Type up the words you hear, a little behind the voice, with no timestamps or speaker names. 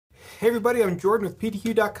Hey everybody, I'm Jordan with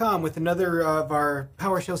PDQ.com with another of our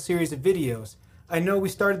PowerShell series of videos. I know we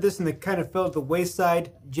started this and it kind of fell to the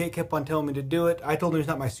wayside. Jake kept on telling me to do it. I told him he's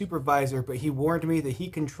not my supervisor, but he warned me that he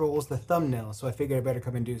controls the thumbnail, so I figured I better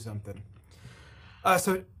come and do something.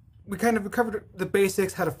 So we kind of covered the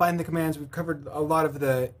basics, how to find the commands. We've covered a lot of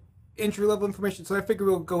the entry-level information, so I figured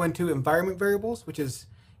we'll go into environment variables, which is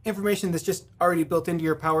information that's just already built into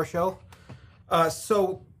your PowerShell.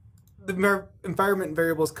 So the environment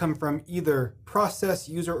variables come from either process,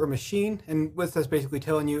 user, or machine, and what that's basically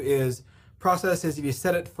telling you is process is if you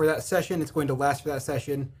set it for that session, it's going to last for that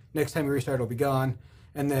session. Next time you restart, it'll be gone.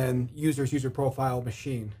 And then users, user profile,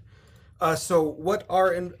 machine. So what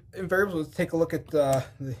are in variables? Let's take a look at the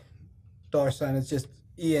 $. It's just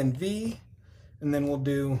env, and then we'll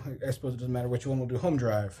do, I suppose it doesn't matter which one, we'll do home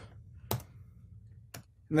drive.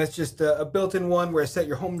 And that's just a built-in one where I set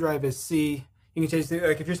your home drive as C. You can change the,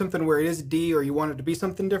 like if you're something where it is D or you want it to be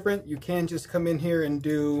something different, you can just come in here and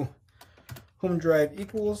do home drive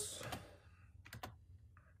equals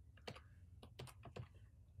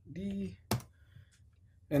D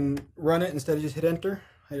and run it instead of just hit enter.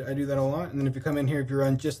 I do that a lot. And then if you come in here, if you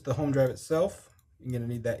run just the home drive itself, you're going to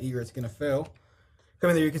need that E or it's going to fail.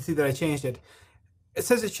 Come in there, you can see that I changed it. It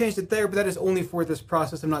says it changed it there, but that is only for this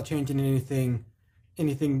process. I'm not changing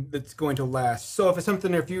anything that's going to last. So if it's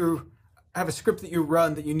something, if you have a script that you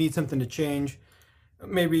run that you need something to change,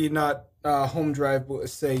 maybe not home drive, but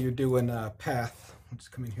say you're doing path. I'll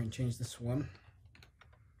just come in here and change this one.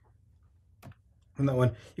 And that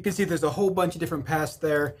one, you can see there's a whole bunch of different paths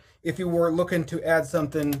there. If you were looking to add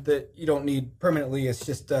something that you don't need permanently, it's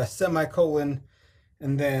just a semicolon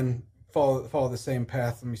and then follow the same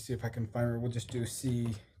path. Let me see if I can find it. We'll just do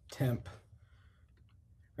C temp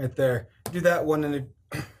right there. Do that one, and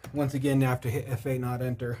once again, you have to hit F8, not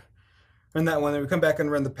enter. Run that one, then we come back and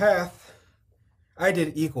run the path. I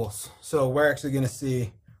did equals, so we're actually going to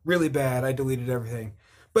see really bad. I deleted everything.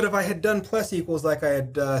 But if I had done plus equals like I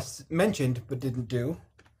had mentioned but didn't do,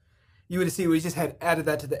 you would see we just had added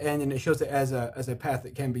that to the end, and it shows it as a path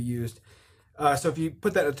that can be used. So if you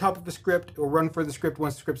put that at the top of the script, or run for the script,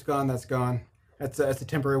 once the script's gone, that's gone. That's a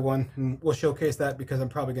temporary one, and we'll showcase that because I'm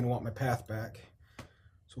probably going to want my path back.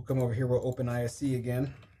 So we'll come over here, we'll open ISC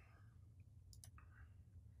again.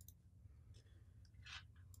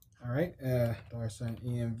 All right,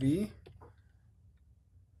 $env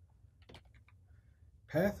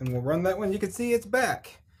path, and we'll run that one. You can see it's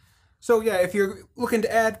back. So yeah, if you're looking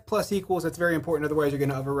to add plus equals, that's very important. Otherwise, you're going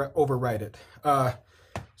to overwrite it.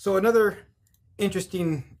 So another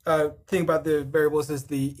interesting thing about the variables is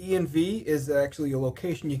the env is actually a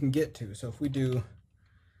location you can get to. So if we do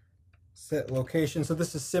set location, so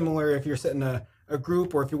this is similar if you're setting a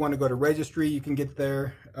group, or if you want to go to registry, you can get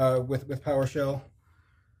there with PowerShell.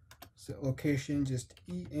 Set location, just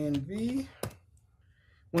env.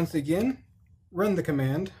 Once again, run the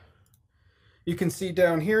command. You can see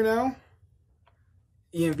down here now,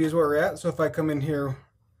 env is where we're at. So if I come in here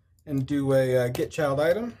and do a get child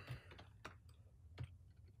item,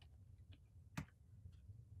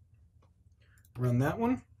 run that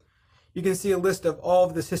one, you can see a list of all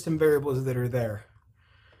of the system variables that are there.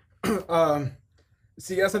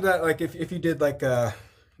 See, as of that, like if you did like a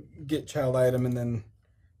get child item and then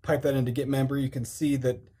pipe that into get member, you can see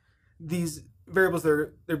that these variables,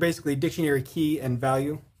 they're basically dictionary key and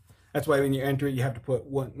value. That's why when you enter it, you have to put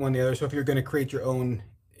one or the other. So if you're going to create your own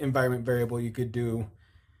environment variable, you could do,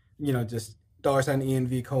 you know, just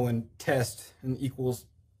 $env : test and equals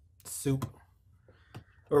soup,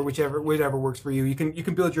 or whichever works for you. You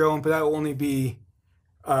can build your own, but that will only be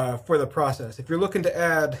for the process. If you're looking to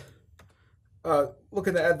add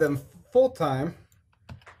them full time,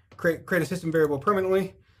 create a system variable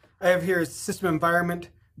permanently. I have here is system environment.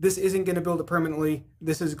 This isn't going to build it permanently.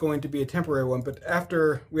 This is going to be a temporary one. But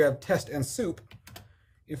after we have test and soup,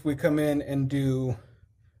 if we come in and do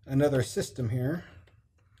another system here,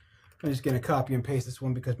 I'm just going to copy and paste this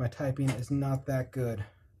one because my typing is not that good.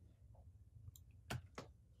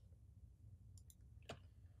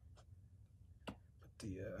 Put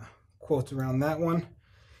the quotes around that one.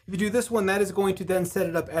 If you do this one, that is going to then set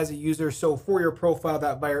it up as a user. So for your profile,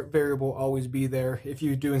 that variable will always be there. If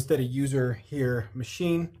you do instead of user here,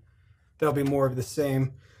 machine, that'll be more of the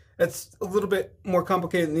same. That's a little bit more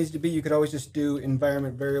complicated than it needs to be. You could always just do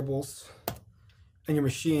environment variables and your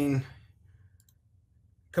machine.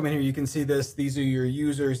 Come in here, you can see this. These are your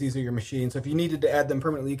users, these are your machines. So if you needed to add them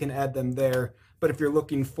permanently, you can add them there. But if you're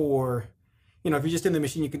looking for, you know, if you're just in the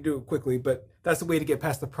machine, you can do it quickly, but that's the way to get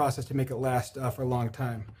past the process to make it last for a long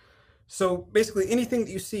time. So basically anything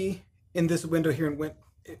that you see in this window here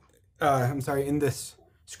in this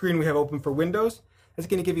screen we have open for Windows, It's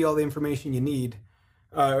going to give you all the information you need.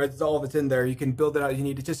 It's all that's in there. You can build it out as you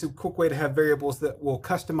need. It's just a quick way to have variables that will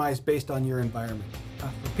customize based on your environment. For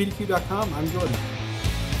pdq.com, I'm Jordan.